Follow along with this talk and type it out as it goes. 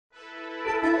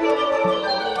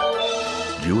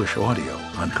Jewish audio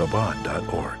on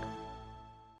Chabad.org.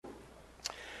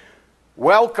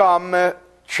 Welcome,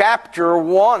 chapter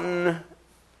 1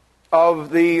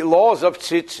 of the laws of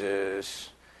Tzitzit.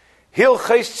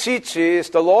 Hilches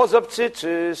Tzitzit, the laws of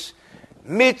Tzitzit,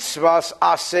 mitzvahs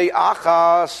aseh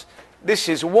achas. This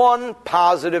is one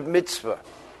positive mitzvah.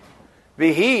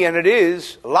 Vihi, and it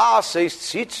is, la'aseh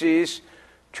tzitzis,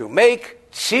 to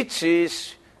make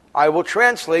tzitzis. I will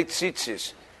translate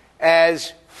tzitzis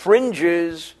as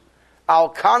fringes, al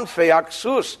kanfei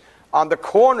aksus, on the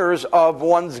corners of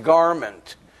one's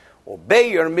garment.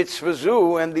 Obeyer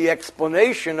mitzvazu, and the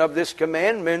explanation of this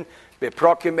commandment,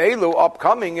 beprokim elu,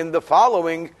 upcoming in the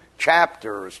following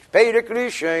chapters. Perek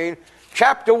Rishon,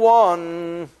 chapter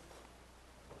 1,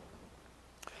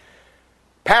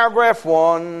 paragraph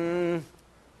 1,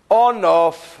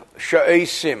 onof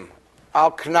she'esim,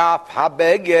 al knaf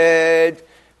habeged,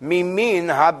 mimin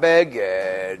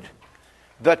habeged.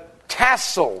 The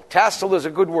tassel is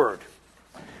a good word.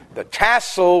 The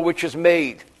tassel which is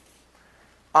made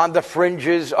on the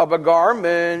fringes of a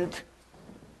garment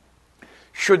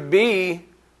should be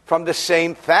from the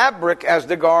same fabric as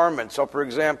the garment. So, for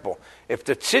example, if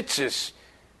the tzitzis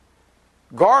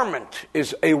garment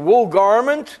is a wool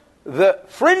garment, the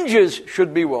fringes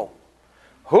should be wool.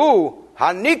 Hu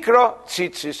hanikra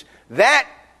tzitzis. That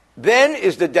then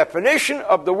is the definition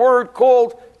of the word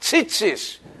called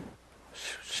tzitzis.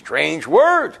 Strange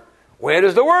word. Where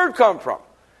does the word come from?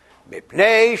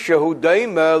 Mipnei shehu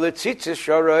daima letzitzis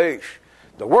shareish.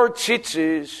 The word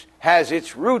tzitzis has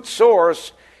its root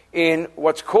source in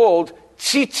what's called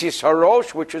tzitzis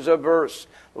harosh, which is a verse.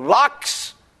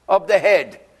 Locks of the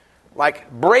head,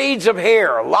 like braids of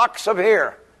hair, locks of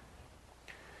hair.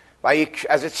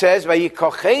 As it says,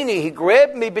 Vayikocheni, he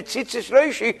grabbed me b'tzitzis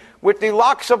reishi, with the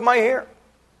locks of my hair.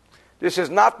 This is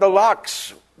not the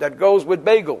locks that goes with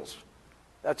bagels.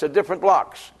 That's a different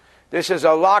locks. This is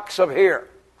a locks of hair.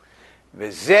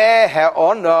 V'zeh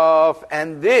ha'onof,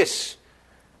 and this,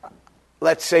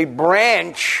 let's say,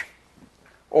 branch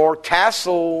or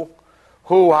tassel,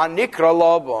 hu hanikra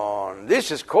lavon.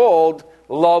 This is called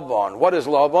lavon. What is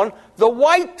lavon? The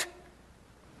white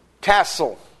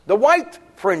tassel, the white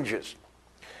fringes.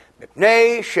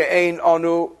 Mipnei she'ein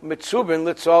anu mitzubin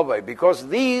litzaveh, because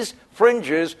these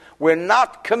fringes were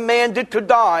not commanded to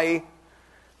dye.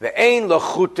 Ve'ein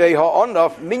lechutei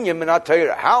ha'onof minyam min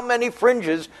ha'Torah. How many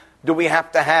fringes do we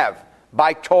have to have?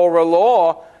 By Torah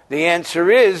law, the answer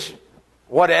is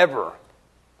whatever.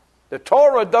 The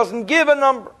Torah doesn't give a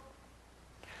number.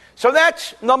 So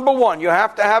that's number one. You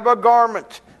have to have a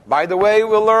garment. By the way,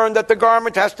 we'll learn that the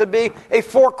garment has to be a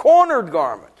four-cornered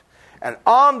garment. And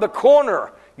on the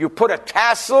corner, you put a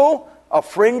tassel of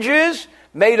fringes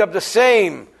made of the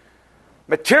same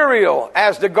material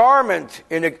as the garment.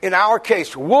 In our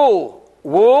case,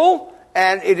 wool,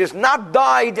 and it is not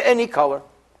dyed any color.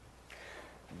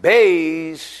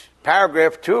 Beis,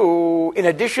 paragraph 2, in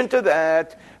addition to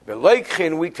that,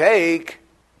 we take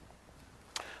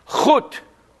chut,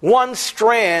 one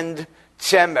strand,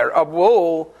 tzemer, of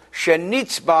wool,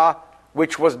 shenitzba,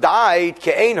 which was dyed,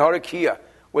 ke'ein harakia,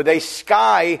 with a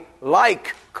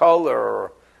sky-like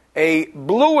color, a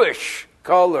bluish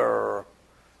color.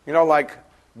 You know, like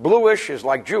bluish is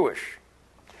like Jewish.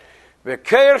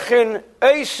 V'kerchin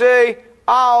eisei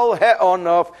al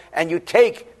he'onof, and you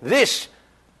take this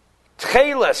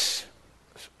tchelas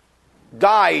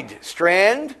dyed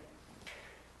strand,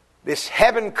 this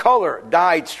heaven color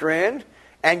dyed strand,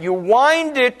 and you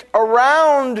wind it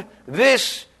around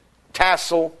this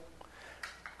tassel.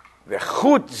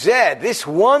 V'chut zeh, this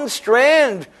one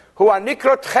strand, hu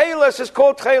anikra tchelas, is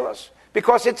called tchelas,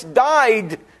 because it's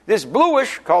dyed this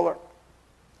bluish color.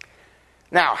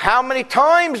 Now, how many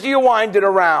times do you wind it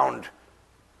around?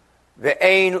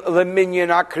 Ve'ein leminyan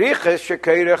akriches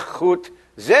shekerech chut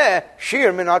zeh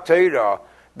shir min ha'Torah.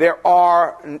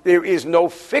 There is no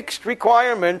fixed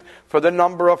requirement for the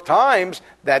number of times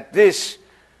that this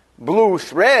blue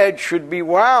thread should be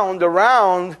wound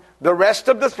around the rest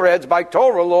of the threads by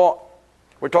Torah law.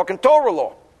 We're talking Torah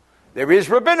law. There is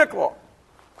rabbinic law.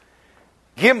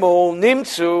 Gimel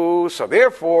nimtzu. So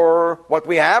therefore, what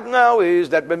we have now is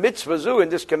that b'mitzvah zu, in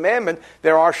this commandment,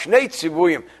 there are shnei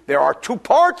tzivuyim. There are two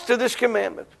parts to this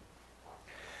commandment.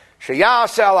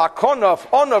 Sheyaseh al hakonof,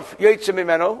 onof yetze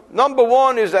mimeno. Number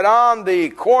one is that on the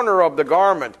corner of the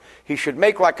garment, he should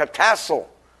make like a tassel,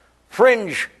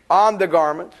 fringe on the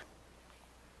garment.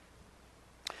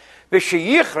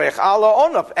 V'sheyichrech ala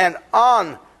onof, and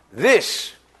on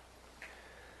this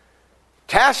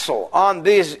tassel, on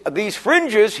these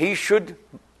fringes, he should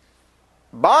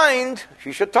bind,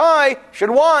 she should tie, should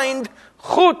wind,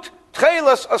 chut,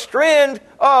 tchelas, a strand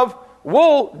of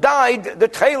wool dyed the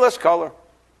tchelas color.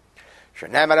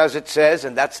 Shenemar, as it says,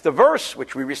 and that's the verse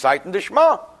which we recite in the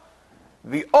Shema.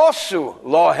 V'osu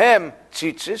lohem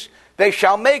tzitzis, they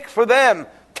shall make for them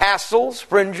tassels,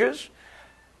 fringes.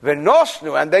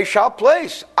 V'nosnu, and they shall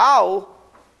place al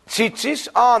tzitzis,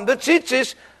 on the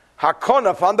tzitzis,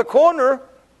 hakonaf, on the corner,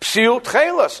 psil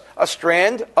tchelas, a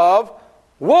strand of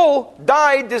wool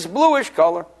dyed this bluish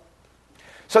color.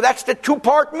 So that's the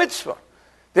two-part mitzvah.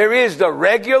 There is the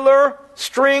regular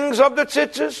strings of the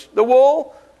tzitzis, the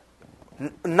wool,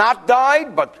 not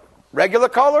dyed, but regular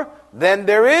color. Then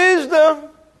there is the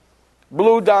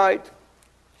blue dyed.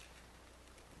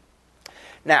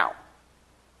 Now,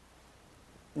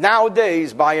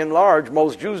 nowadays, by and large,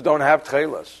 most Jews don't have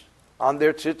tchelas on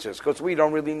their tzitzis because we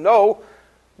don't really know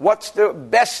what's the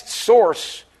best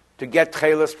source to get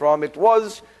tchelas from. It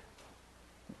was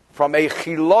from a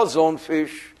chilazon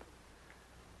fish,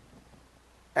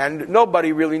 and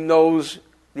nobody really knows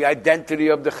the identity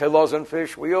of the chilazon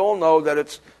fish. We all know that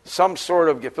it's some sort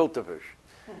of gefilte fish,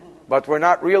 but we're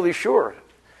not really sure.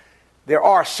 There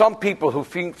are some people who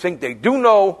think they do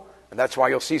know, and that's why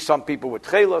you'll see some people with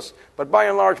tchelas, but by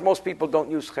and large, most people don't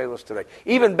use tchelas today.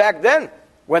 Even back then,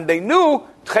 when they knew,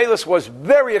 tchelas was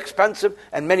very expensive,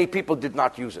 and many people did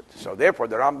not use it. So therefore,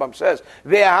 the Rambam says,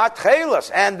 ve'ahat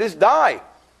tchelas, and this dye,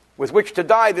 with which to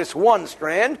dye this one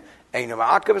strand, ein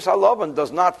ma'akav halavan,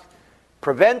 does not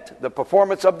prevent the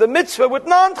performance of the mitzvah with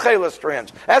non-tchelas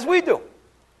strands, as we do.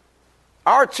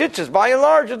 Our tzitzis, by and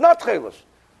large, is not tchelas.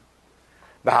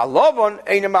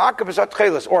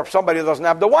 Or if somebody doesn't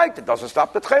have the white, it doesn't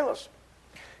stop the tchelas.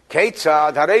 If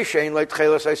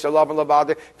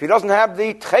he doesn't have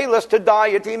the tchelas to dye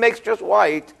it, he makes just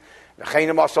white.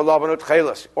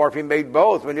 Or if he made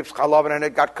both, and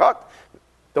it got cut,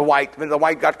 when the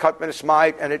white got cut,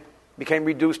 and it became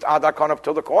reduced adakonov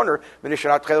till the corner, and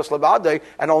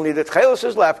only the tchelas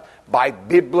is left, by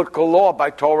biblical law, by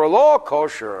Torah law,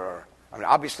 kosher. I mean,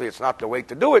 obviously it's not the way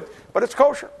to do it, but it's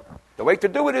kosher. The way to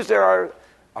do it is there are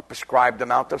a prescribed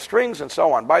amount of strings and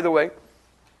so on. By the way,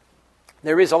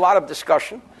 there is a lot of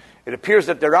discussion. It appears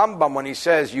that the Rambam, when he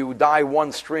says you dye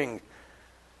one string,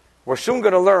 we're soon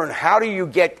going to learn how do you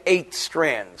get 8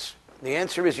 strands. The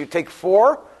answer is you take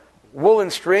 4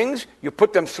 woolen strings, you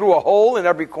put them through a hole in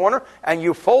every corner, and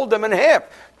you fold them in half.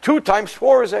 2 times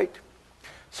 4 is 8.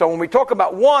 So when we talk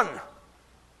about one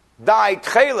dyed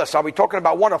tchelas, are we talking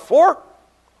about 1 of 4,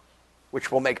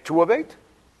 which will make 2 of 8?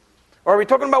 Or are we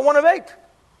talking about 1 of 8?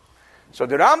 So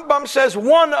the Rambam says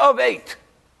 1 of 8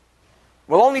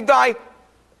 will only dye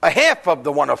a half of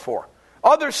the 1 of 4.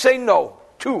 Others say no,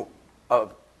 2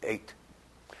 of 8.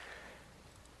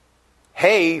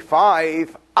 Hey,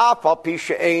 5.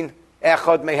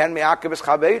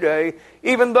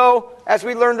 Even though, as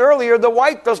we learned earlier, the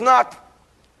white does not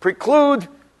preclude,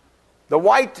 the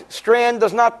white strand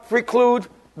does not preclude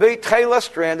the tchelas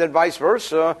strand, and vice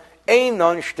versa.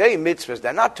 Einon shtei mitzvahs.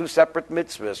 They're not 2 separate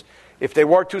mitzvahs. If they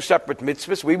were 2 separate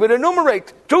mitzvahs, we would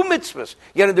enumerate 2 mitzvahs.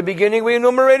 Yet in the beginning, we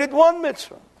enumerated 1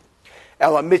 mitzvah.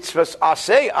 Ela mitzvahs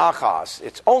aseh achas.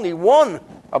 It's only one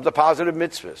of the positive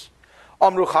mitzvahs.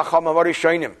 Amru chachamim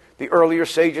harishonim. The earlier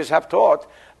sages have taught,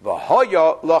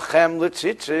 v'hoya lachem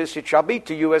l'tzitzis. It shall be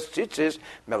to you as tzitzis.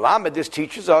 Melamed, this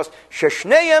teaches us,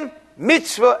 sheshneim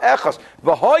mitzvah echas.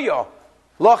 V'hoya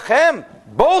lachem,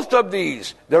 both of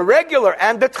these, the regular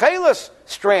and the tchelas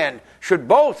strand, should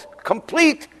both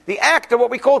complete the act of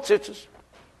what we call tzitzis.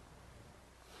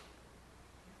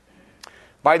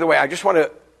 By the way, I just want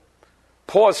to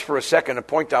pause for a second and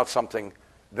point out something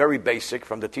very basic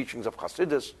from the teachings of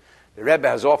Chassidus. The Rebbe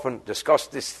has often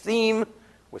discussed this theme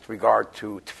with regard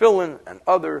to tefillin and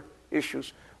other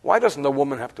issues. Why doesn't a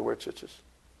woman have to wear tzitzis?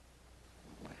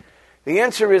 The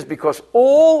answer is because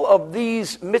all of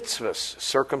these mitzvahs,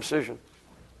 circumcision,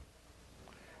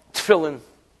 tefillin,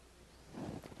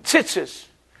 tzitzis,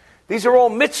 these are all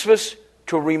mitzvahs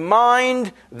to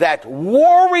remind that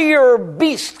warrior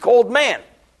beast called man,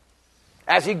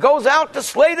 as he goes out to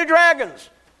slay the dragons,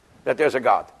 that there's a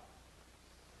God.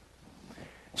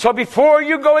 So before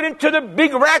you go into the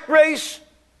big rat race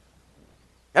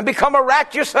and become a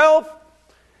rat yourself,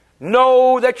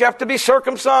 know that you have to be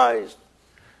circumcised.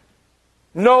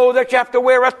 Know that you have to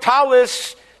wear a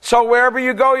talis, so wherever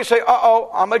you go, you say, uh-oh,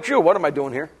 I'm a Jew. What am I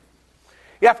doing here?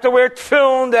 You have to wear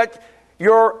tefillin, that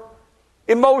your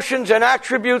emotions and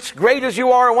attributes, great as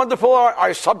you are and wonderful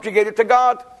are subjugated to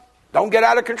God. Don't get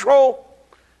out of control.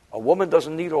 A woman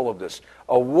doesn't need all of this.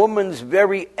 A woman's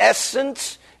very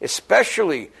essence,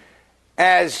 especially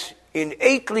as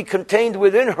innately contained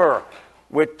within her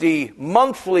with the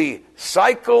monthly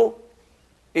cycle,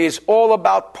 is all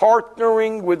about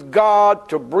partnering with God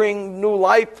to bring new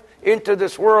life into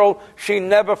this world, she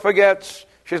never forgets.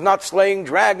 She's not slaying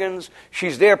dragons.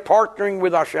 She's there partnering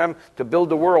with Hashem to build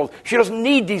the world. She doesn't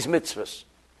need these mitzvahs.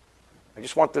 I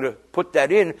just wanted to put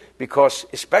that in because,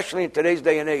 especially in today's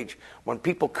day and age, when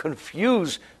people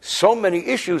confuse so many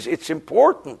issues, it's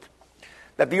important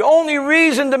that the only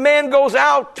reason the man goes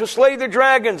out to slay the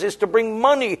dragons is to bring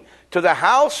money to the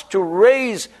house, to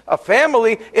raise a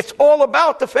family. It's all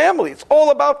about the family. It's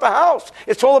all about the house.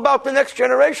 It's all about the next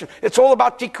generation. It's all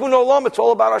about tikkun olam. It's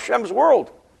all about Hashem's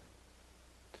world.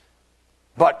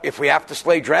 But if we have to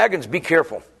slay dragons, be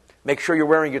careful. Make sure you're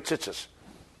wearing your tzitzis.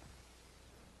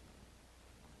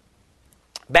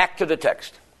 Back to the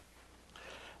text.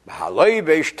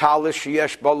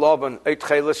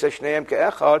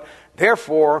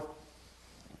 Therefore,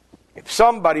 if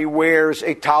somebody wears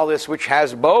a talis which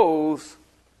has both,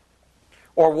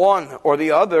 or one or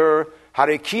the other,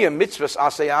 harekia mitzvahs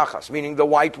aseyachas, meaning the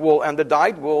white wool and the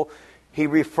dyed wool, he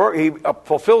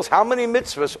fulfills how many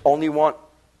mitzvahs? Only one.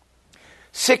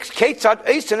 6. Ketzad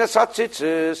eisen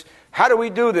esatzitzes. How do we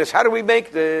do this? How do we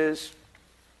make this?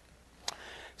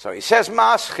 So he says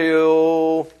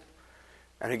maschil,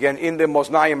 and again in the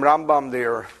Moznayim Rambam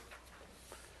there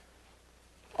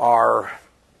are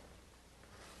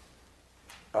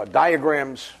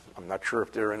diagrams. I'm not sure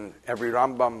if they're in every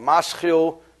Rambam.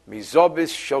 Maschil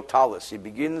mizobis shel talis. He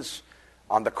begins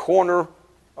on the corner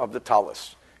of the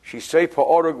talis. Shisei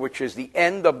pa'orug, which is the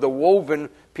end of the woven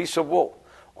piece of wool.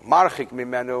 Marchik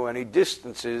mimenu, and he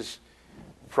distances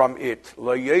from it.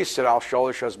 Lo yeser al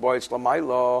sholish hasboyetz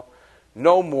lamaylo,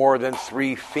 no more than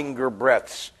 3 finger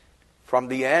breadths from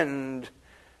the end.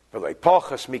 V'lo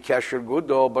pochas mikesher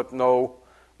gudol, but no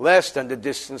less than the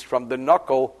distance from the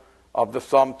knuckle of the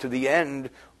thumb to the end.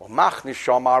 Umachnish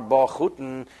shamar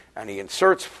ba'chuten, and he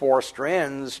inserts 4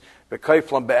 strands,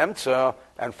 v'kaiflam be'emtza,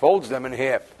 and folds them in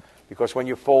half. Because when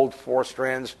you fold 4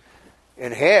 strands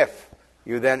in half,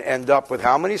 you then end up with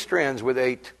how many strands? With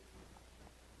 8.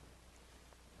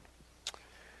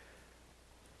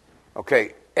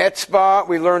 Okay, etzba,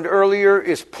 we learned earlier,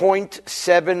 is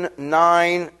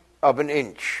 0.79 of an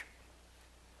inch.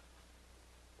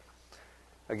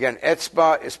 Again,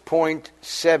 etzba is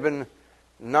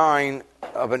 0.79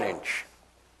 of an inch.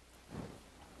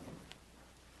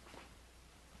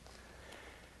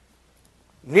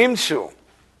 Nimsu.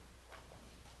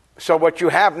 So what you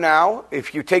have now,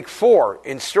 if you take 4,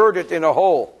 insert it in a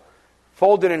hole,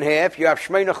 fold it in half, you have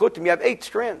shmeina chutim, you have 8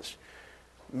 strands.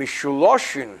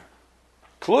 Mishuloshin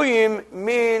tluyim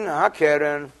min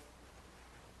hakeren.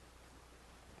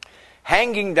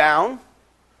 Hanging down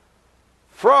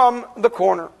from the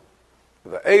corner.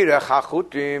 The eirech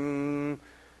hachutim,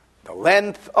 the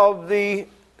length of the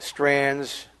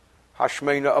strands,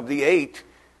 hashmeina of the 8.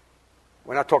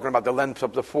 We're not talking about the length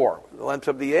of the 4. The length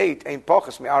of the 8, ein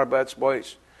pochas mi arba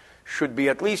etzbois, should be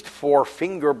at least 4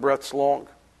 finger breadths long.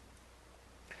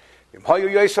 If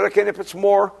it's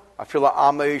more, I feel an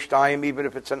amma ishtayim, even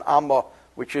if it's an amma,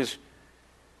 which is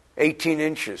 18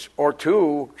 inches, or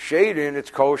 2, shading,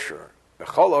 it's kosher.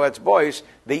 Becholo etzbois,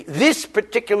 this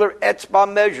particular etzba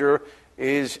measure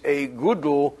is a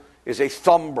gudul, is a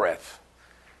thumb breadth.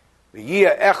 The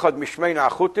yiyah echad mishmeina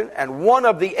achutin, and one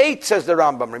of the 8, says the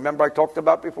Rambam. Remember I talked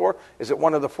about before? Is it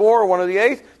one of the 4 or one of the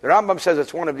 8? The Rambam says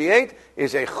it's one of the 8.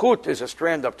 Is a chut, is a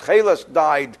strand of tchelas,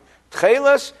 dyed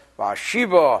tchelas,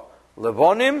 v'ashiva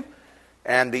levonim,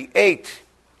 and the 8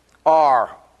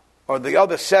 are, or the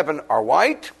other 7 are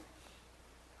white.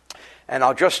 And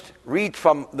I'll just read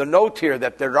from the note here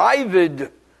that the Ravid,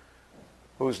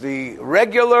 who's the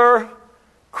regular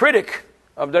critic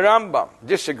of the Rambam,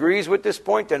 disagrees with this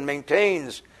point and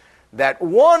maintains that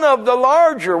one of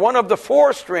the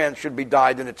 4 strands should be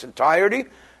dyed in its entirety,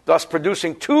 thus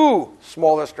producing 2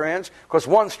 smaller strands, because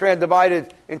 1 strand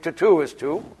divided into 2 is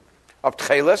 2 of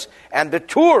tcheles, and the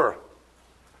Tur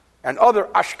and other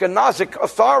Ashkenazic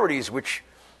authorities, which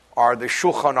are the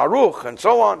Shulchan Aruch and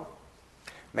so on,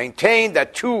 maintain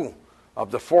that 2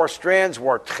 of the 4 strands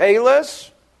were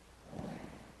tcheles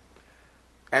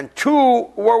and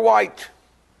 2 were white.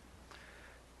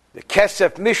 The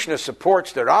Kesef Mishnah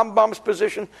supports the Rambam's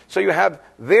position, so you have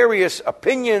various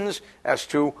opinions as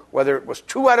to whether it was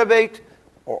 2 out of 8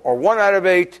 or 1 out of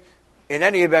 8. In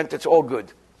any event, it's all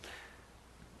good.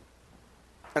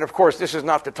 And of course, this is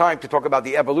not the time to talk about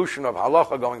the evolution of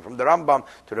halacha going from the Rambam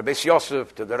to the Beis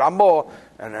Yosef to the Ramah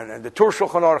and the Tur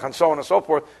Shulchan Aruch and so on and so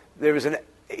forth. There is an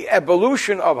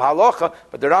evolution of halacha,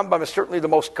 but the Rambam is certainly the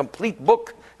most complete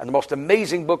book and the most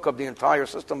amazing book of the entire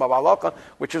system of halacha,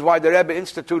 which is why the Rebbe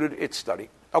instituted its study.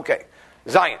 Okay,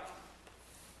 Zion.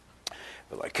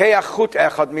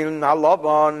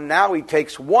 Now he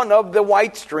takes one of the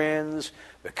white strands,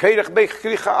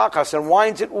 and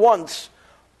winds it once,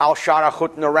 al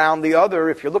sharachutin around the other.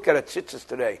 If you look at a tzitzis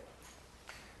today,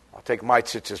 I'll take my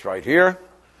tzitzis right here.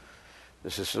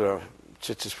 This is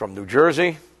tzitzis from New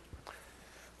Jersey.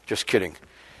 Just kidding.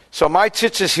 So my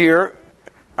tzitzis here,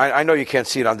 I know you can't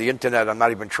see it on the internet, I'm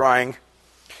not even trying.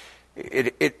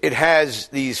 It has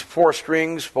these 4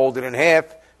 strings folded in half,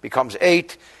 becomes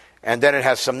 8, and then it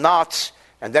has some knots,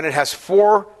 and then it has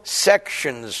 4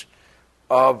 sections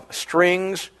of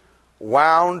strings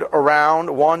wound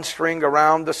around, 1 string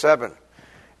around the 7.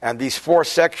 And these 4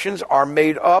 sections are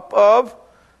made up of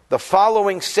the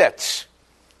following sets: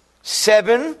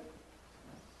 7,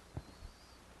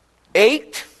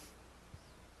 8,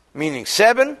 meaning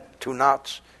 7, 2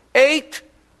 knots, 8,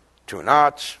 2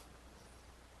 knots,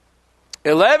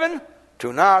 11,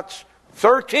 2 knots,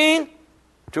 13,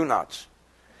 2 knots.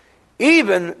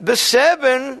 Even the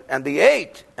 7 and the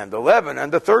 8 and the 11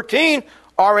 and the 13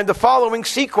 are in the following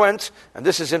sequence, and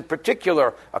this is in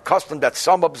particular a custom that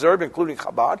some observe, including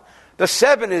Chabad. The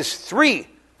 7 is 3,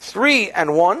 3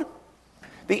 and 1.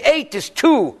 The 8 is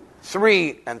 2,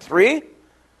 3 and 3.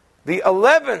 The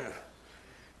 11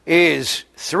 is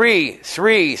 3,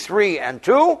 3, 3 and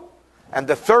 2. And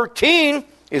the 13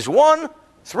 is 1,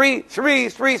 3, 3,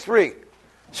 3, 3.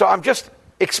 So I'm just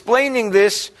explaining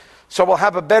this so we'll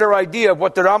have a better idea of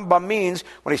what the Rambam means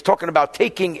when he's talking about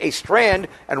taking a strand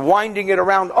and winding it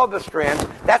around other strands.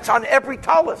 That's on every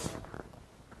talus,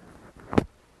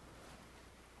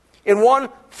 in one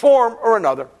form or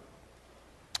another.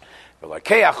 He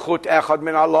takes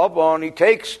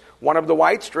one of the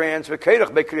white strands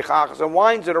and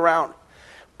winds it around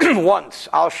once.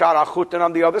 Al sharachutin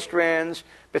on the other strands,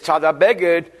 b'tzad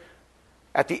beged,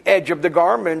 at the edge of the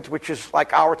garment, which is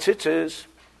like our tzitzis,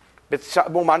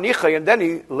 and then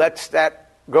he lets that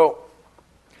go.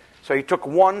 So he took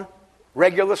one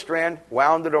regular strand,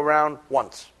 wound it around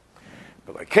once.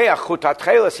 He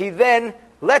then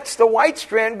lets the white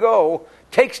strand go,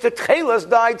 takes the tchelas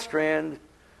dyed strand,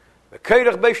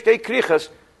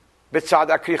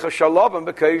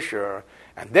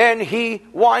 and then he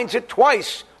winds it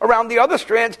twice around the other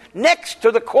strands next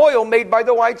to the coil made by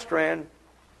the white strand.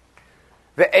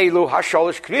 Ve'elu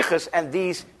hasholish krichas, and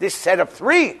this set of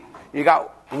 3. You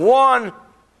got 1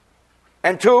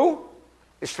 and 2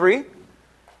 is 3.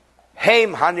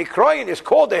 Heim hanikroyin is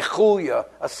called a chulya,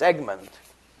 a segment.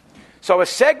 So a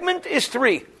segment is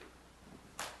 3.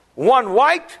 1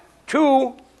 white,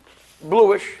 2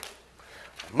 bluish.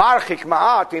 Marchik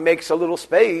ma'at, he makes a little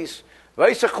space.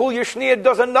 Veisa chulya shniya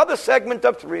does another segment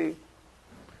of 3.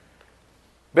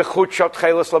 Bechutshot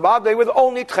chelas labade, with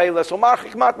only chelas. So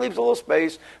marchik mat leaves a little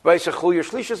space. Veisa chulya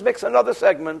shlishas makes another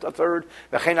segment, a third.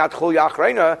 Vechenat chulya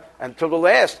achreina, and to the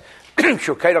last,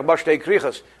 shukeirach bashtei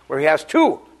krichas, where he has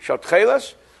 2 shot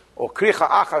chelas or kricha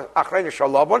achreina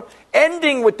shalabon,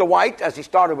 ending with the white as he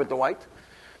started with the white.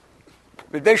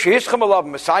 Because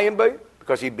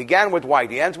he began with white,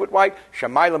 he ends with white.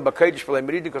 Shamaylam b'kodesh v'lei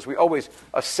merida, because we always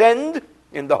ascend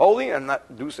in the holy and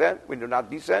not descend. We do not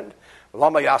descend.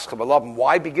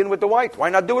 Why begin with the white? Why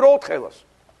not do it all tchelas?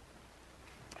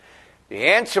 The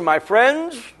answer, my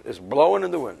friends, is blowing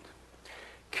in the wind.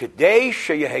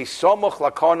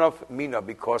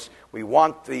 Because we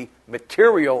want the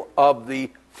material of the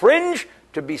fringe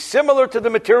to be similar to the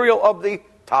material of the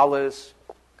talis,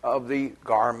 of the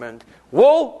garment.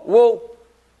 Wool.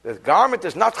 The garment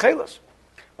is not tchelas.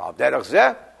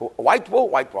 White wool.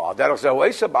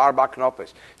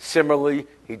 Similarly,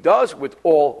 he does with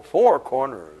all 4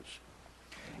 corners.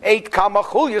 8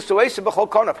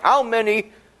 kamachulyas. How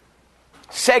many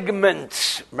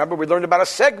segments? Remember, we learned about a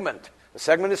segment. A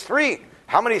segment is 3.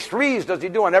 How many 3s does he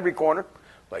do on every corner?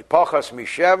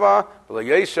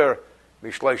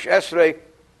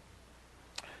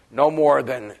 No more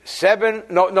than 7.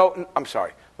 I'm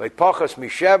sorry.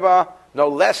 No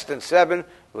less than 7.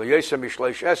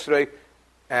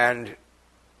 And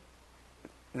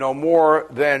no more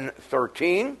than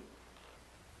 13.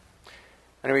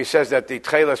 And he says that the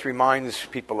tchelas reminds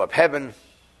people of heaven.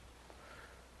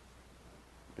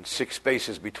 And 6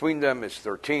 spaces between them is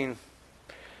 13.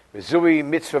 Zui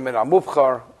mitzvah min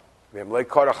amuvchar. If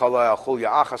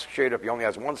he only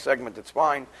has 1 segment, it's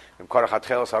fine. If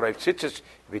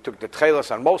he took the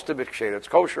tchelas on most of it, it's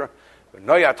kosher.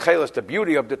 The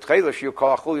beauty of the tchelas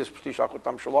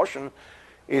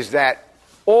is that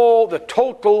all the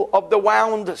total of the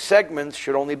wound segments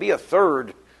should only be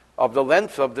 1/3 of the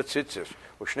length of the tzitzis.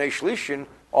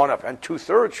 And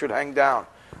 2/3 should hang down.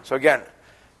 So again,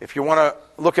 if you want to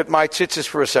look at my tzitzis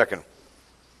for a second,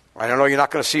 I know you're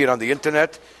not going to see it on the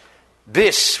internet.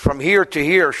 This, from here to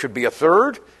here, should be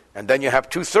 1/3, and then you have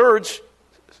 2/3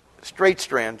 straight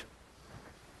strand.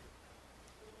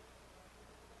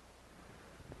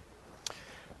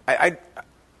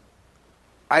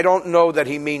 I don't know that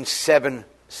he means 7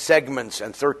 segments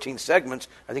and 13 segments.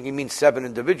 I think he means 7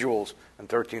 individuals and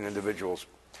 13 individuals.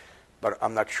 But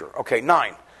I'm not sure. Okay,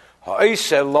 9. A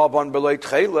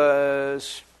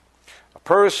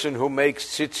person who makes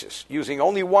tzitzis using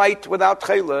only white without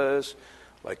tcheles,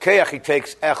 like Keach, he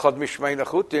takes echad mishmein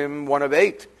achutim, 1 of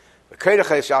 8.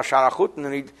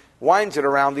 And he winds it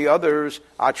around the others,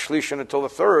 at shlishin until the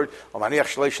 3rd, and he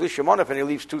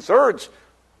leaves 2/3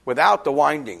 without the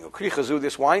winding.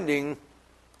 This winding,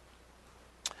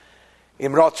 if he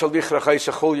wants to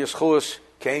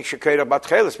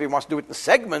do it in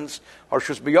segments,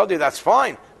 that's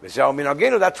fine.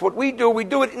 That's what we do. We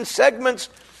do it in segments.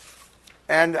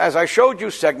 And as I showed you,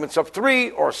 segments of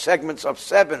 3 or segments of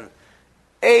 7,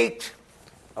 8,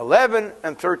 11,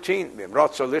 and 13. If he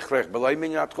wants to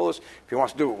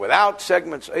do it without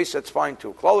segments, that's fine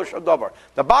too.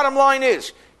 The bottom line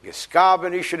is,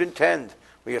 and he should intend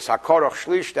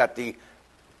that the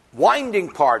winding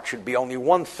part should be only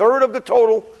 1/3 of the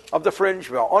total of the fringe,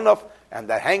 and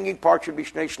the hanging part should be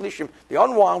shnei shlishim. The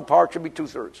unwound part should be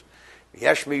 2/3.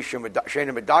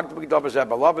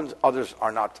 Others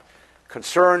are not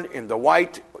concerned in the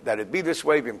white that it be this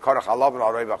way.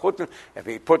 If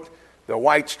he put the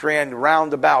white strand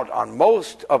roundabout on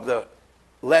most of the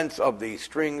length of the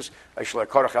strings,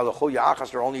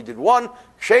 there only did 1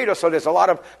 sheda, so there's a lot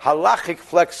of halachic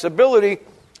flexibility,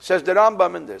 says the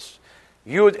Rambam in this.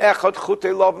 Whether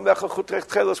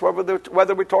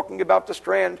we're talking about the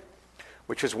strand,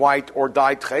 which is white, or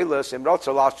dyed tcheles,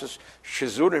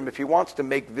 if he wants to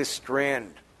make this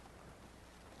strand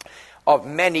of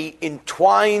many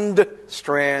entwined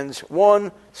strands,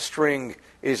 1 string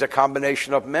is a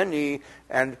combination of many,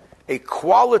 and a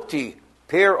quality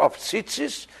pair of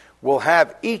tzitzis will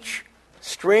have each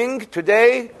string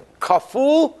today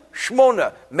kaful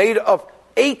shmona, made of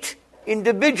 8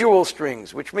 individual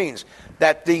strings, which means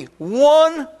that the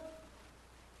 1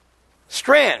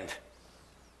 strand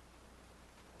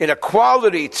in a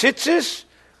quality tzitzis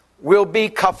will be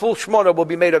kaful shmona, will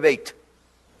be made of 8.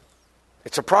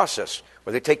 It's a process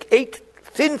where they take 8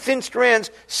 thin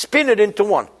strands, spin it into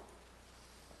 1.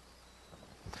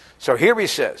 So here he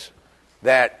says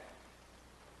that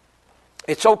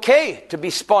it's okay to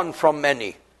be spun from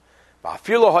many. Even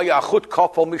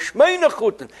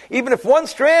if 1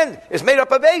 strand is made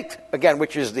up of 8, again,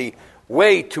 which is the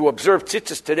way to observe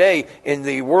tzitzis today in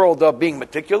the world of being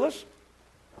meticulous.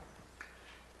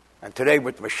 And today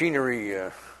with machinery,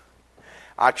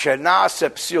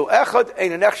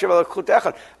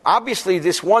 obviously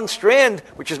this 1 strand,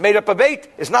 which is made up of 8,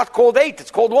 is not called 8,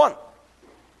 it's called 1.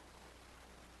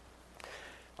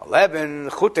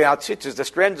 11, chutei tzitzis, the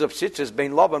strands of tzitzis,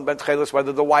 bein lavan ben tcheles,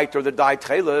 whether the white or the dyed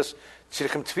tcheles,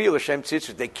 tzirichem tefil l'shem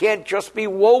tzitzis. They can't just be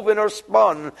woven or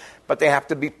spun, but they have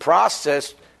to be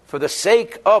processed for the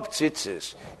sake of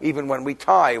tzitzis. Even when we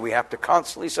tie, we have to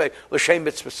constantly say, l'shem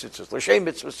mitzvah tzitzis, l'shem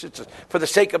mitzvah tzitzis, for the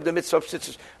sake of the mitzvah of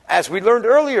tzitzis, as we learned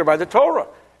earlier by the Torah,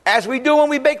 as we do when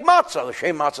we bake matzah,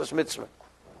 l'shem matzah's mitzvah.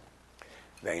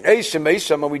 And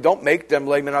we don't make them,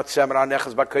 we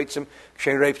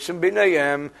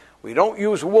don't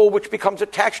use wool which becomes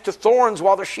attached to thorns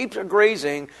while the sheep are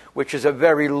grazing, which is a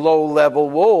very low-level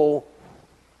wool.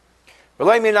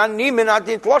 Nor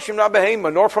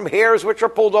from hairs which are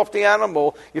pulled off the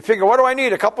animal. You figure, what do I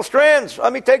need? A couple strands.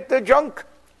 Let me take the junk,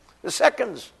 the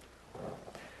seconds.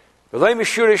 Not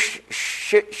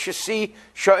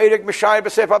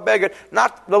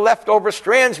the leftover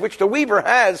strands which the weaver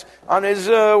has on his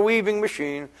weaving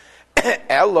machine.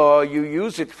 Ella, you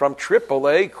use it from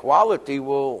AAA quality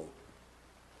wool.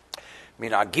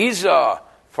 Minagiza,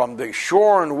 from the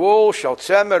shorn wool,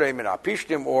 shaltzemer,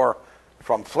 minapishtim, or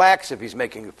from flax, if he's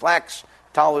making flax,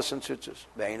 talis and tzitzis.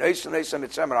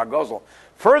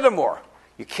 Furthermore,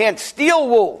 you can't steal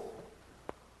wool.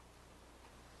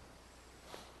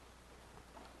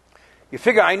 You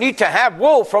figure, I need to have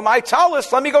wool from my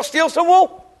talis, let me go steal some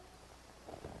wool.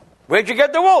 Where'd you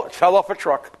get the wool? It fell off a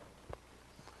truck.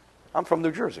 I'm from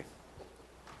New Jersey.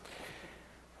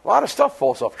 A lot of stuff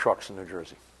falls off trucks in New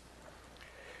Jersey.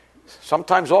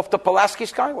 Sometimes off the Pulaski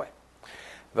Skyway.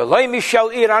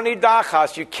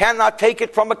 You cannot take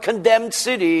it from a condemned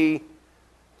city.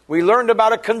 We learned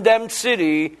about a condemned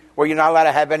city where you're not allowed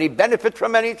to have any benefit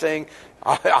from anything.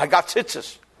 I got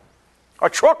tzitzis. A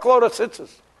truckload of tzitzis.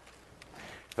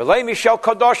 V'lei mishel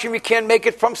kadoshim, you can't make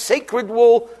it from sacred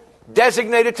wool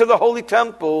designated to the holy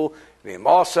temple.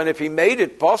 And if he made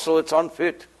it possible, it's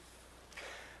unfit.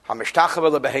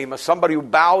 Somebody who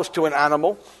bows to an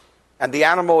animal, and the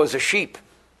animal is a sheep,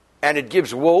 and it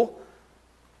gives wool,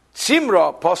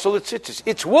 Tzimra pasul tzitzis.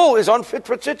 Its wool is unfit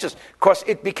for tzitzis because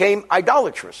it became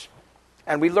idolatrous.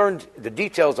 And we learned the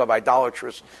details of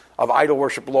idol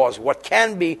worship laws, what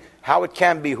can be, how it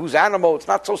can be, whose animal. It's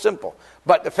not so simple.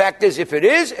 But the fact is, if it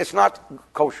is, it's not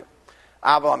kosher.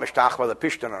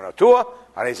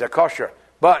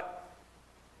 But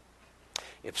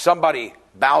if somebody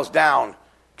bows down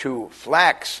to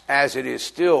flax as it is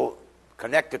still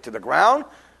connected to the ground,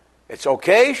 it's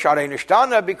okay, sharei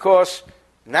nishtana, because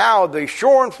now the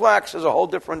shorn flax is a whole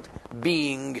different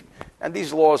being. And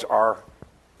these laws are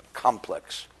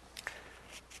complex.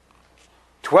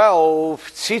 12,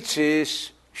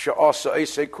 tzitzis she'asa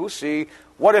eisei kusi.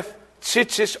 What if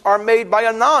tzitzis are made by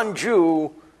a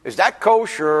non-Jew? Is that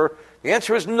kosher? The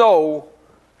answer is no.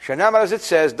 Shenamar, as it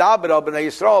says, David al b'nei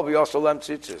Yisrael v'yosolem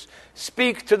tzitzis.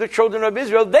 Speak to the children of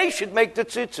Israel. They should make the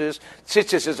tzitzis.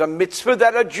 Tzitzis is a mitzvah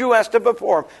that a Jew has to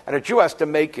perform, and a Jew has to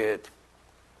make it.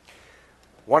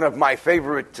 One of my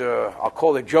favorite, I'll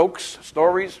call it jokes,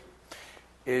 stories,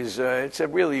 is, it's a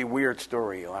really weird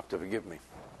story. You'll have to forgive me.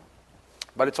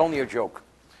 But it's only a joke.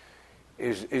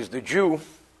 Is the Jew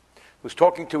who's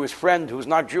talking to his friend who's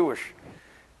not Jewish,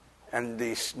 and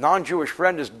the non-Jewish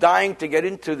friend is dying to get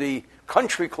into the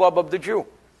country club of the Jew.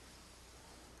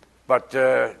 But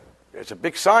there's a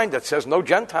big sign that says no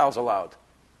Gentiles allowed.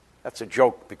 That's a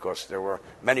joke because there were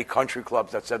many country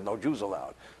clubs that said no Jews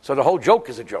allowed. So the whole joke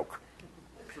is a joke.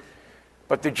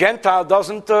 But the Gentile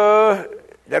doesn't, they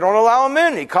don't allow him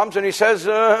in. He comes and he says,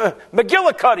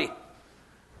 McGillicuddy.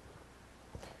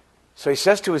 So he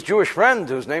says to his Jewish friend,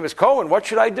 whose name is Cohen, what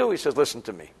should I do? He says, listen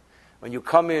to me. When you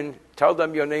come in, tell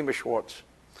them your name is Schwartz.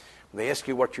 When they ask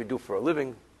you what you do for a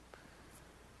living,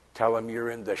 tell them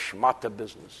you're in the shmata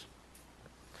business.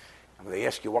 And when they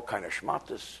ask you what kind of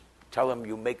shmatas, tell them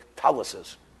you make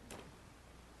taluses.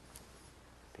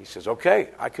 He says, okay,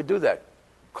 I could do that.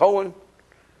 Cohen,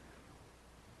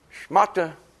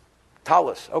 shmata,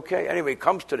 talus. Okay, anyway, he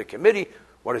comes to the committee.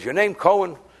 What is your name?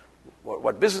 Cohen.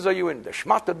 What business are you in? The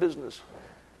shmata business.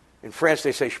 In France,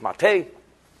 they say shmate.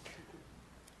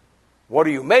 What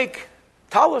do you make?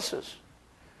 Taluses.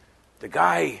 The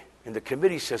guy in the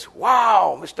committee says,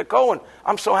 wow, Mr. Cohen,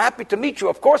 I'm so happy to meet you.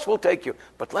 Of course we'll take you.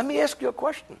 But let me ask you a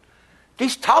question.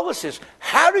 These taluses,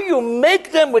 how do you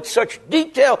make them with such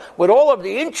detail, with all of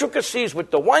the intricacies,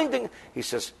 with the winding? He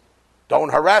says,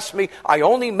 don't harass me. I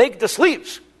only make the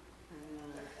sleeves.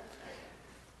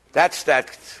 That's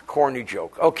that corny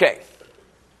joke. Okay.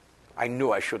 I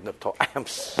knew I shouldn't have told. I am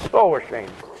so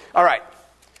ashamed. All right.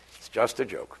 It's just a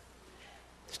joke.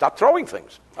 Stop throwing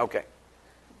things. Okay.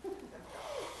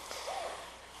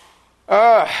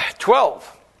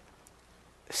 12.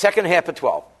 Second half of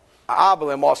 12.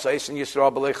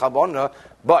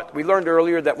 But we learned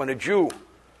earlier that when a Jew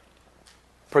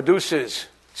produces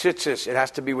tzitzis, it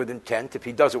has to be with intent. If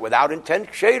he does it without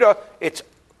intent, sheda, it's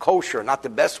kosher. Not the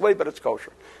best way, but it's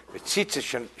kosher. But if the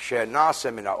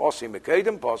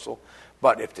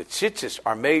tzitzis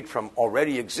are made from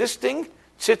already existing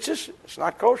tzitzis, it's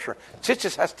not kosher.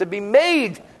 Tzitzis has to be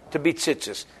made to be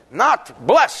tzitzis, not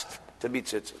blessed to be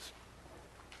tzitzis.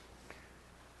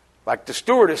 Like the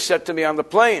stewardess said to me on the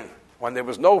plane, when there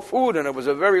was no food and it was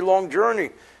a very long journey,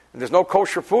 and there's no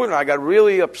kosher food, and I got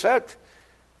really upset.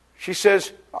 She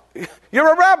says,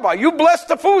 you're a rabbi, you bless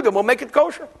the food and we'll make it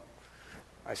kosher.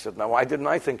 I said, no, why didn't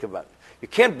I think about it? You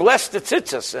can't bless the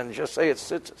tzitzis and just say it's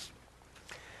tzitzis.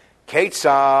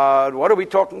 Ketzad, what are we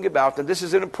talking about? And this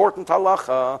is an important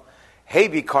halacha.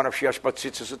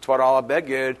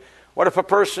 What if a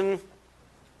person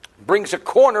brings a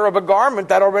corner of a garment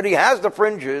that already has the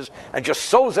fringes and just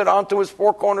sews it onto his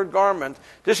four-cornered garment?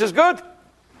 This is good.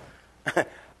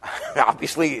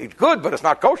 Obviously, it's good, but it's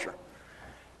not kosher.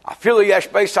 Even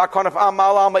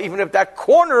if that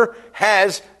corner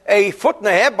has a foot and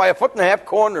a half by a foot and a half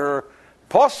corner,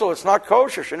 posel, it's not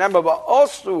kosher. You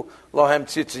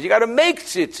got to make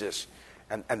tzitzis.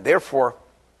 And therefore,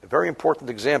 a very important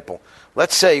example.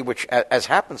 Let's say, which as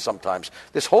happens sometimes,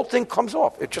 this whole thing comes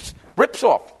off. It just rips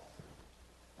off.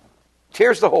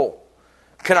 Tears the hole.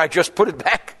 Can I just put it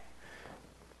back?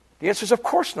 The answer is of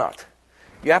course not.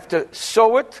 You have to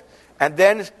sew it and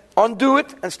then undo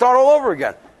it and start all over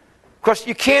again. Because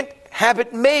you can't have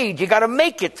it made. You got to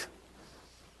make it.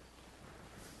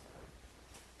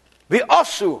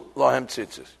 V'asu lahem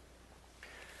tzitzis.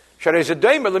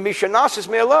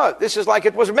 This is like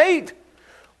it was made.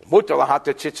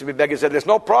 There's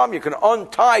no problem. You can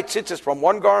untie tzitzis from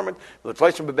one garment, put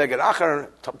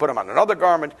them on another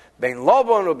garment,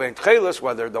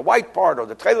 whether the white part or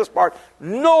the tchelis part,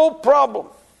 no problem.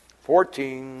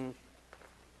 14.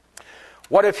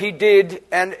 What if he did,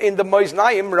 and in the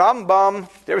Moiznayim Rambam,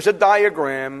 there's a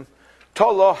diagram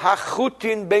Tolo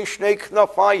hachutin ben shnei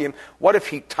knafayim. What if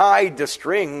he tied the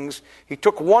strings? He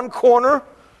took one corner.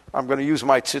 I'm going to use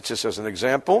my tzitzis as an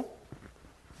example.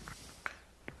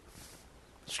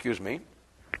 Excuse me.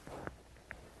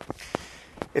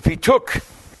 If he took,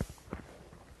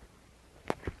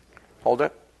 hold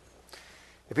it.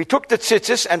 If he took the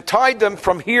tzitzis and tied them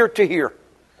from here to here,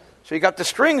 so you got the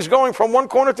strings going from one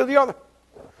corner to the other,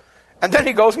 and then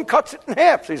he goes and cuts it in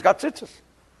half, so he's got tzitzis.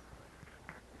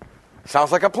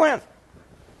 Sounds like a plan.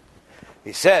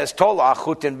 He says, Tola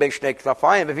achutin beishnei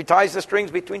knafayim. If he ties the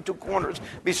strings between two corners,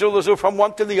 bisulazu from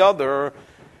one to the other,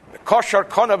 kosher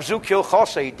konav zukil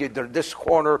chase. He did this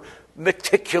corner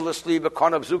meticulously.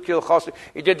 Konav zukil chase.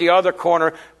 He did the other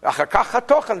corner.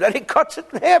 Then he cuts it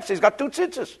in half. So he's got two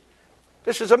tzitzis.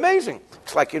 This is amazing.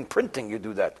 It's like in printing. You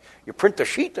do that. You print a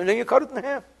sheet and then you cut it in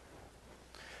half.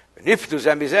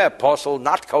 Posel,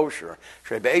 not kosher.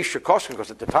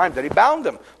 Because at the time that he bound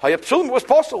them, hayapsulim was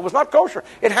posel, was not kosher.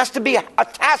 It has to be a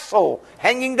tassel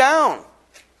hanging down.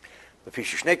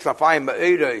 Because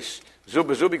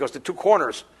the two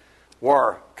corners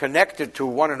were connected to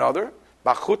one another,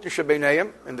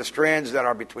 in the strands that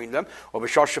are between them, and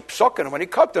when he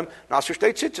cut them,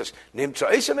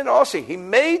 he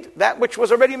made that which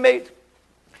was already made.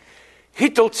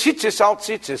 Hitel tzitzis al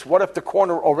tzitzis. What if the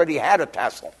corner already had a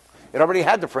tassel? It already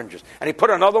had the fringes. And he put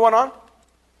another one on?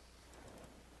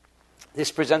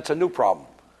 This presents a new problem.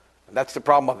 And that's the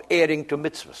problem of adding to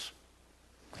mitzvahs.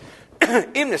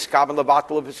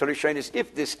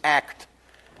 If this act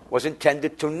was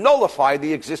intended to nullify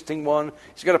the existing one,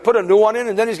 he's going to put a new one in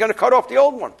and then he's going to cut off the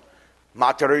old one.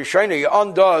 He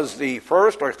undoes the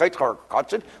first or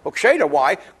cuts it.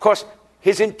 Why? Because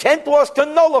his intent was to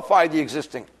nullify the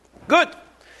existing. Good.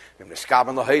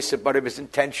 But if his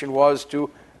intention was to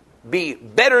be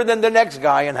better than the next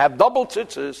guy and have double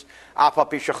tzitzis,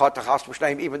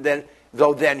 even then,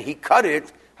 though then he cut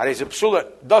it,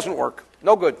 doesn't work.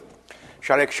 No good.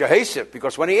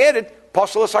 Because when he added,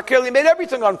 he made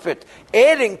everything unfit.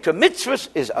 Adding to mitzvahs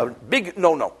is a big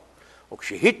no-no.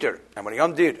 And when he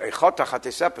undid or cut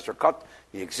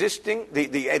the existing,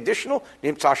 the additional,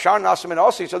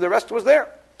 so the rest was there.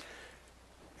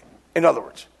 In other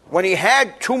words, when he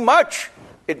had too much,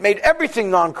 it made everything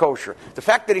non-kosher. The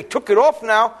fact that he took it off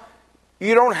now,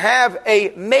 you don't have a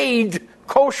made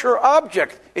kosher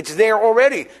object. It's there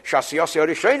already. Because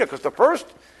the first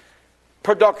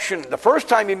production, the first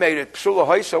time he made it, psula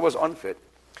haisa, was unfit.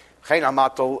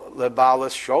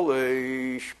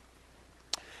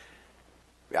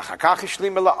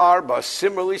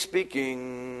 Similarly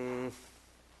speaking,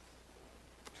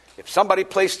 if somebody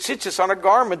placed tzitzis on a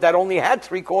garment that only had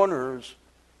three corners,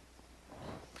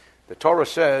 the Torah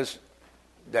says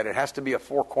that it has to be a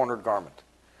four-cornered garment.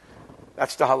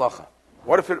 That's the halacha.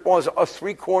 What if it was a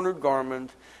three-cornered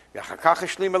garment?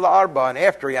 And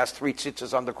after he has three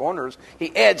tzitzis on the corners,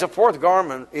 he adds a fourth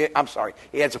garment. He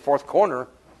adds a fourth corner.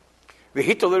 And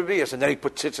then he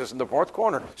put tzitzis in the fourth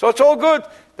corner. So it's all good.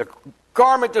 The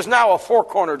garment is now a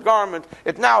four-cornered garment.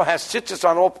 It now has tzitzis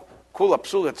on all kula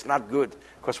psula. It's not good.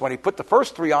 Because when he put the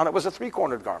first three on, it was a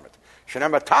three-cornered garment.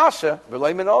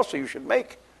 Also, you should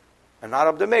make and not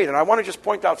of the maid. And I want to just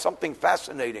point out something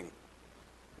fascinating.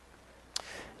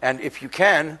 And if you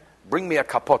can, bring me a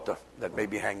kapota that may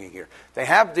be hanging here. They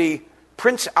have the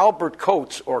Prince Albert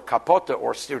coats, or kapota,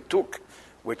 or sirtuk,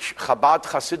 which Chabad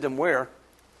Hasidim wear.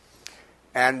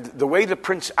 And the way the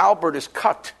Prince Albert is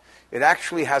cut, it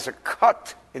actually has a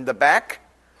cut in the back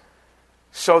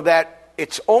so that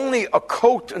it's only a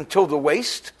coat until the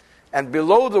waist, and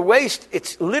below the waist,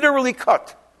 it's literally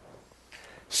cut.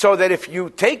 So that if you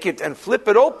take it and flip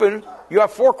it open, you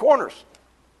have four corners.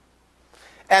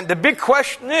 And the big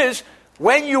question is,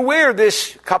 when you wear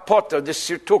this kapota, this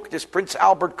sirtuk, this Prince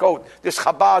Albert coat, this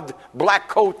Chabad black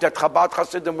coat that Chabad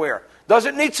Hasidim wear, does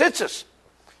it need tzitzis?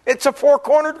 It's a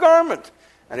four-cornered garment.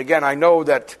 And again, I know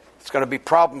that it's going to be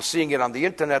problems seeing it on the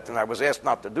internet, and I was asked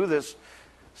not to do this.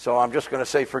 So I'm just going to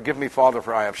say, forgive me, Father,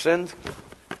 for I have sinned.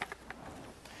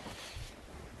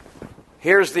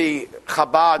 Here's the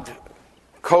Chabad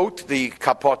coat, the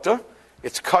kapota.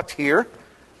 It's cut here.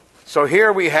 So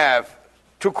here we have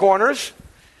two corners,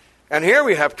 and here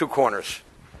we have two corners.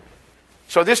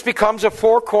 So this becomes a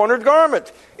four-cornered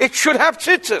garment. It should have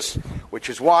tzitzis, which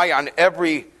is why on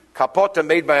every kapota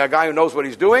made by a guy who knows what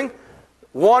he's doing,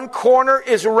 one corner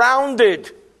is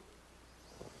rounded.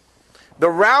 The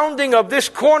rounding of this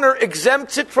corner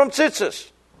exempts it from tzitzis.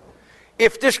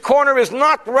 If this corner is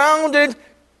not rounded,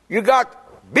 you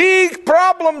got big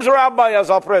problems, Rabbi, as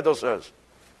Alfredo says.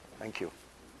 Thank you.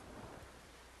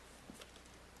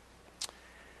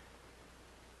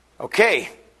 Okay.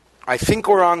 I think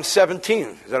we're on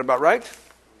 17. Is that about right?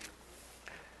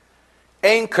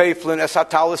 Ein keiflin es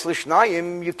hatalis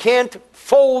lishnayim. You can't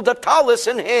fold a talis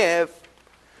in half.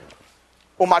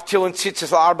 Umatilin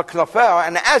tzitzis la'arba knafel.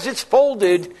 And as it's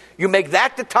folded, you make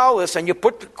that the talis, and you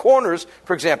put the corners.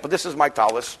 For example, this is my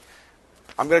talis.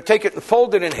 I'm going to take it and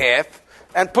fold it in half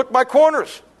and put my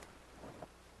corners.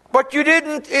 But you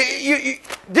didn't.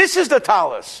 This is the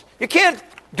talis. You can't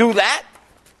do that.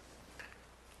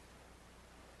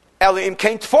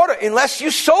 Unless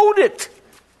you sewed it.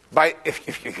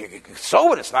 If you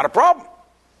sew it, it's not a problem.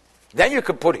 Then you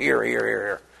could put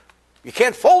here. You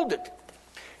can't fold it.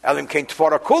 Even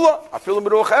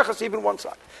one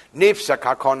side.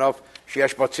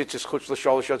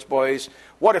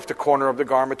 What if the corner of the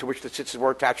garment to which the tzitzis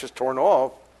were attached is torn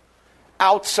off?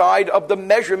 Outside of the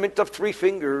measurement of 3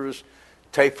 fingers.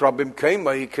 He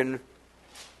can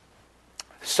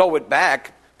sew it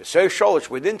back.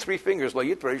 Within 3 fingers,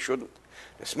 he shouldn't.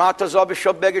 If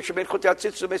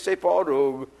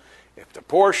the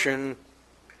portion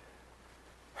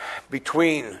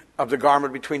of the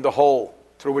garment between the hole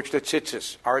through which the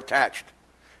tzitzis are attached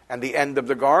and the end of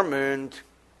the garment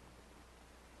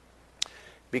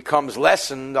becomes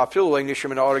lessened, if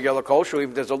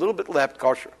there's a little bit left,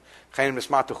 kosher. If the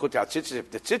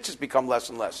tzitzis become less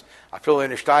and less,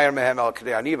 even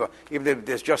if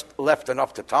there's just left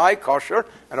enough to tie, kosher.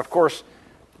 And of course,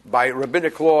 by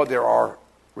rabbinic law, there are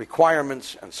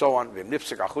requirements and so on. If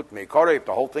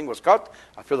the whole thing was cut,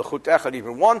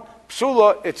 even one,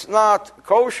 psula, it's not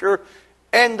kosher.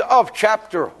 End of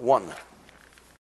chapter 1.